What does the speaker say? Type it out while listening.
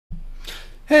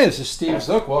Hey, this is Steve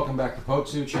Zook. Welcome back to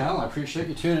Potsu channel. I appreciate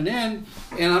you tuning in.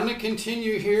 And I'm going to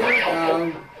continue here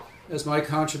as my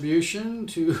contribution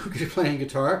to playing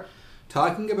guitar,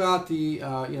 talking about the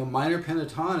minor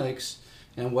pentatonics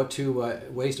and what to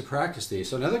ways to practice these.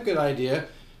 So another good idea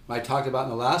I talked about in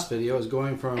the last video is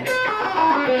going from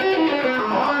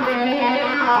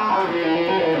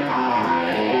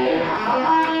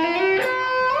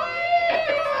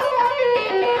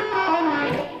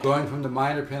the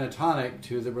minor pentatonic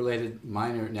to the related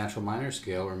natural minor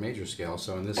scale or major scale.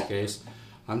 So in this case,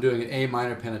 I'm doing an A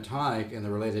minor pentatonic, and the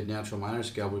related natural minor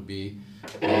scale would be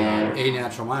A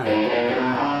natural minor,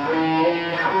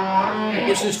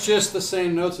 which is just the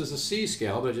same notes as the C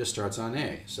scale, but it just starts on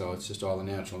A. So it's just all the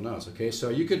natural notes. Okay, so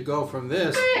you could go from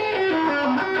this.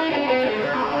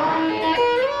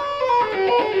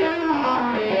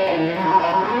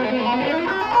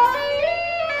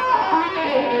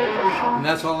 And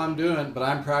that's all I'm doing, but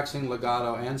I'm practicing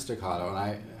legato and staccato,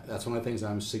 and that's one of the things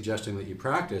I'm suggesting that you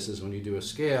practice is when you do a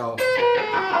scale,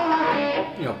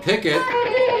 pick it.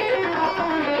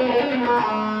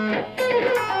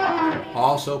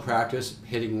 Also practice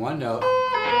hitting one note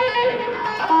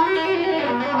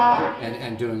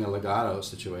and doing a legato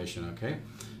situation, okay?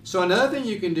 So another thing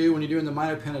you can do when you're doing the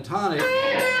minor pentatonic,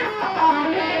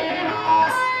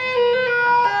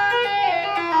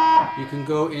 you can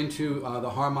go into the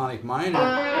harmonic minor.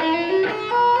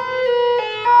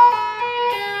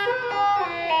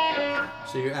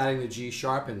 So you're adding the G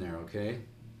sharp in there, okay?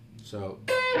 So.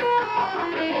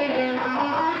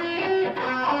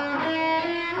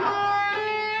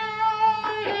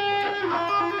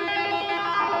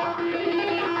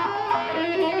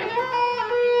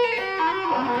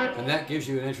 And that gives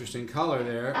you an interesting color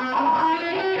there.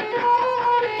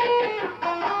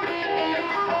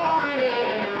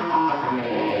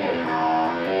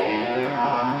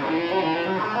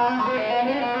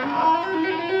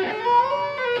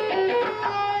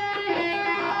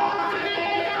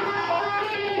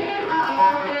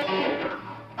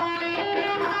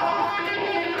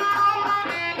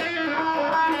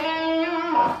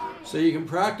 So you can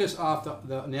practice off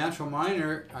the natural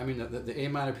minor, the A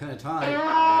minor pentatonic.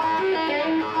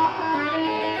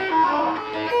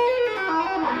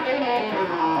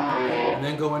 And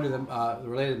then go into the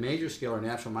related major scale or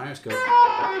natural minor scale.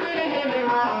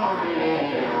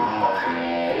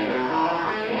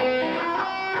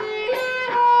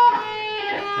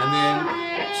 And then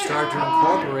start to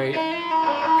incorporate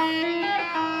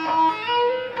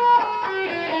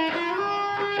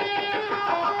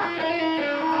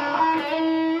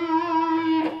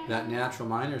that natural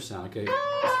minor sound, okay?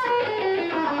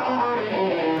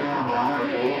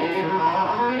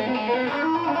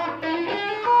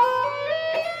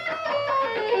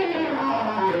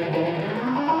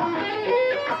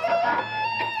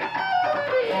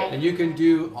 And you can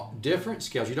do different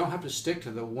scales. You don't have to stick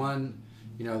to the one,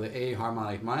 the A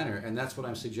harmonic minor, and that's what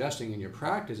I'm suggesting in your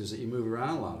practice is that you move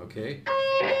around a lot, okay?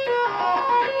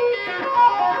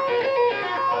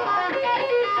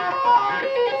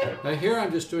 Now here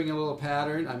I'm just doing a little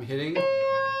pattern. I'm hitting a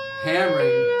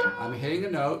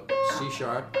note, C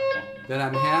sharp, then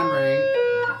I'm hammering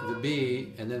the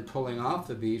B and then pulling off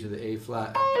the B to the A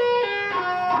flat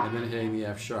and then hitting the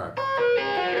F sharp.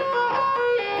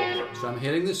 So I'm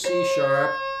hitting the C sharp,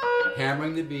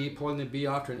 hammering the B, pulling the B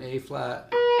off to an A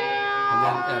flat, and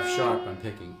then F sharp I'm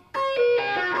picking.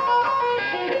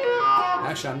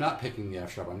 Actually, I'm not picking the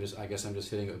F sharp. I guess I'm just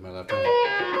hitting it with my left hand.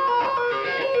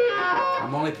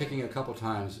 I'm only picking a couple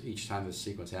times each time this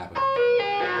sequence happens.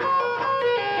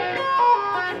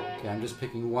 Okay, I'm just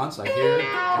picking once, like here,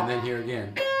 and then here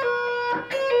again.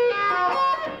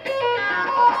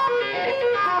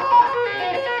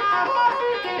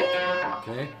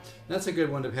 Okay, that's a good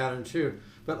one to pattern too.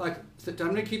 But I'm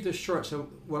going to keep this short. So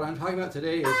what I'm talking about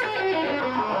today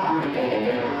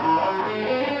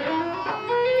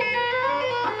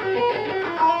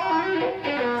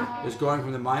is going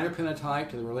from the minor pentatonic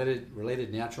to the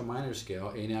related natural minor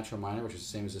scale, A natural minor, which is the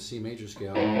same as the C major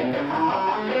scale.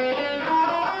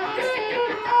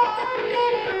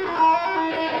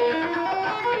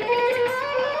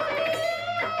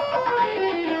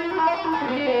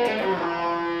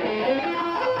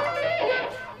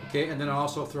 Okay, and then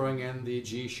also throwing in the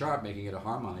G sharp, making it a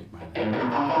harmonic minor.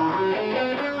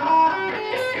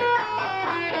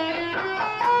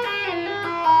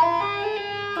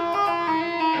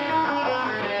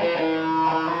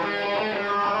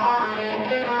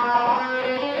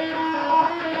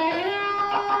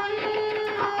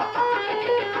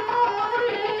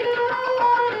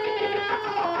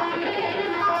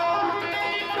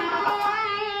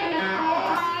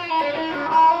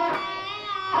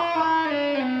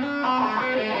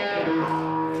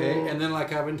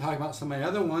 like I've been talking about some of my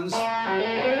other ones,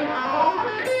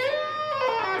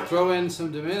 throw in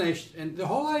some diminished. And the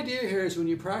whole idea here is when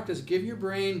you practice, give your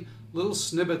brain little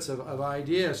snippets of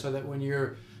ideas so that when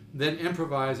you're then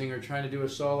improvising or trying to do a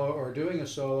solo or doing a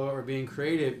solo or being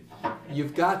creative,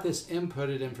 you've got this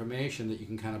inputted information that you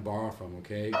can kind of borrow from,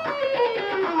 okay?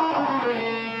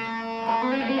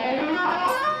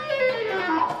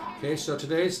 Okay, so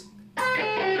today's...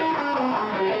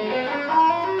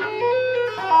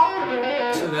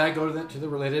 So then I go to the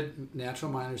related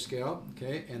natural minor scale,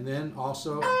 okay? And then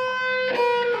also...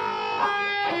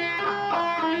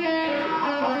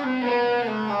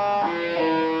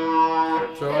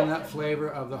 throw in that flavor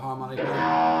of the harmonic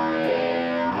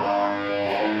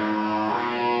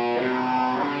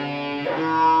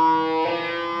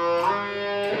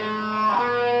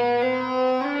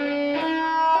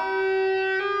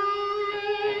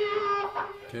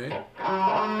okay.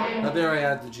 Now there I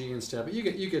add the G instead, but you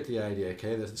get the idea,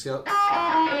 okay? The scale.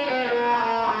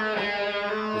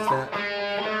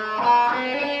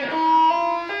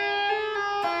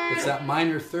 It's that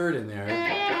minor third in there.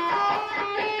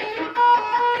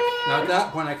 Now at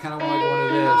that point I kind of want to go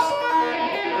into this.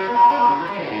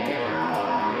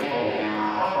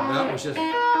 That was just...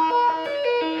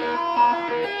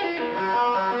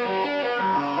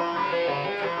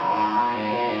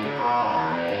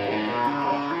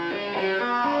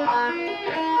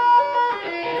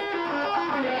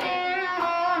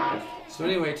 So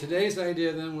anyway, today's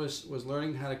idea then was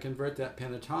learning how to convert that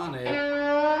pentatonic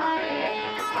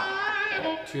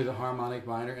to the harmonic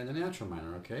minor and the natural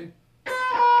minor, okay?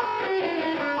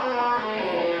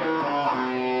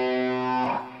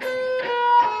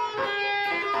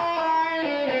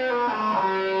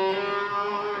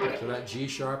 So that G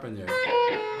sharp in there.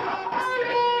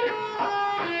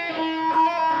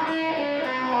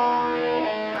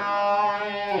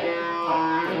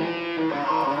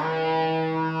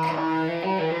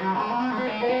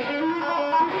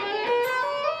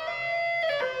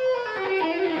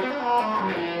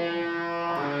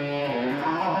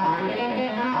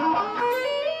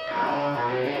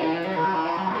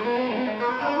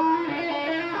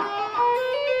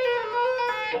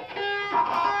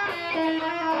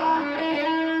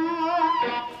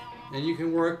 And you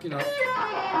can work, you know,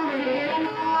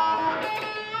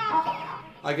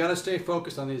 I gotta stay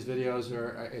focused on these videos,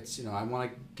 or it's, you know, I want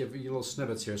to give you little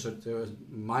snippets here. So there was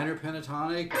minor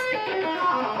pentatonic,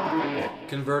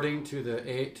 converting to the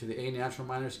A natural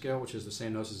minor scale, which is the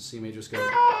same notes as the C major scale.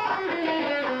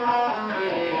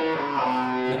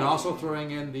 And also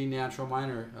throwing in the natural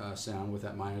minor sound with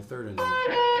that minor third in there.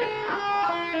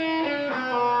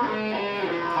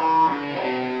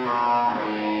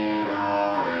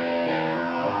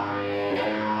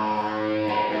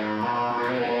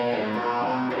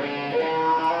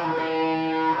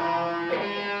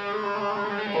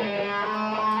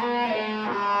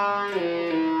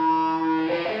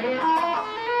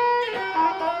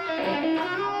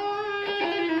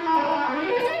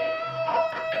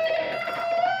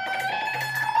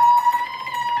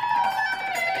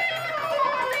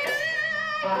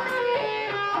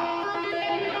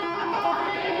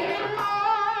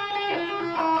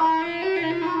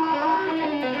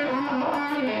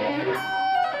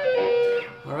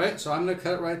 Alright, so I'm going to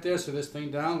cut it right there so this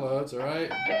thing downloads, alright?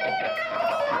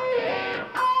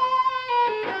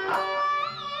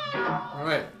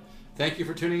 Alright, thank you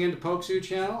for tuning in to Pokesoo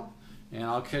channel, and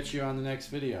I'll catch you on the next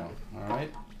video,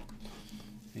 alright?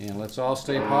 And let's all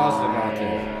stay positive out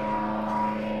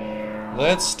there.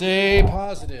 Let's stay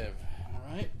positive,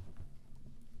 alright?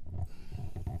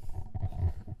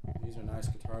 These are nice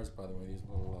guitars, by the way, these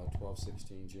little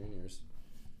 1216 Juniors.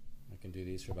 I can do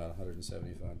these for about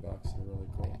 $175. They're really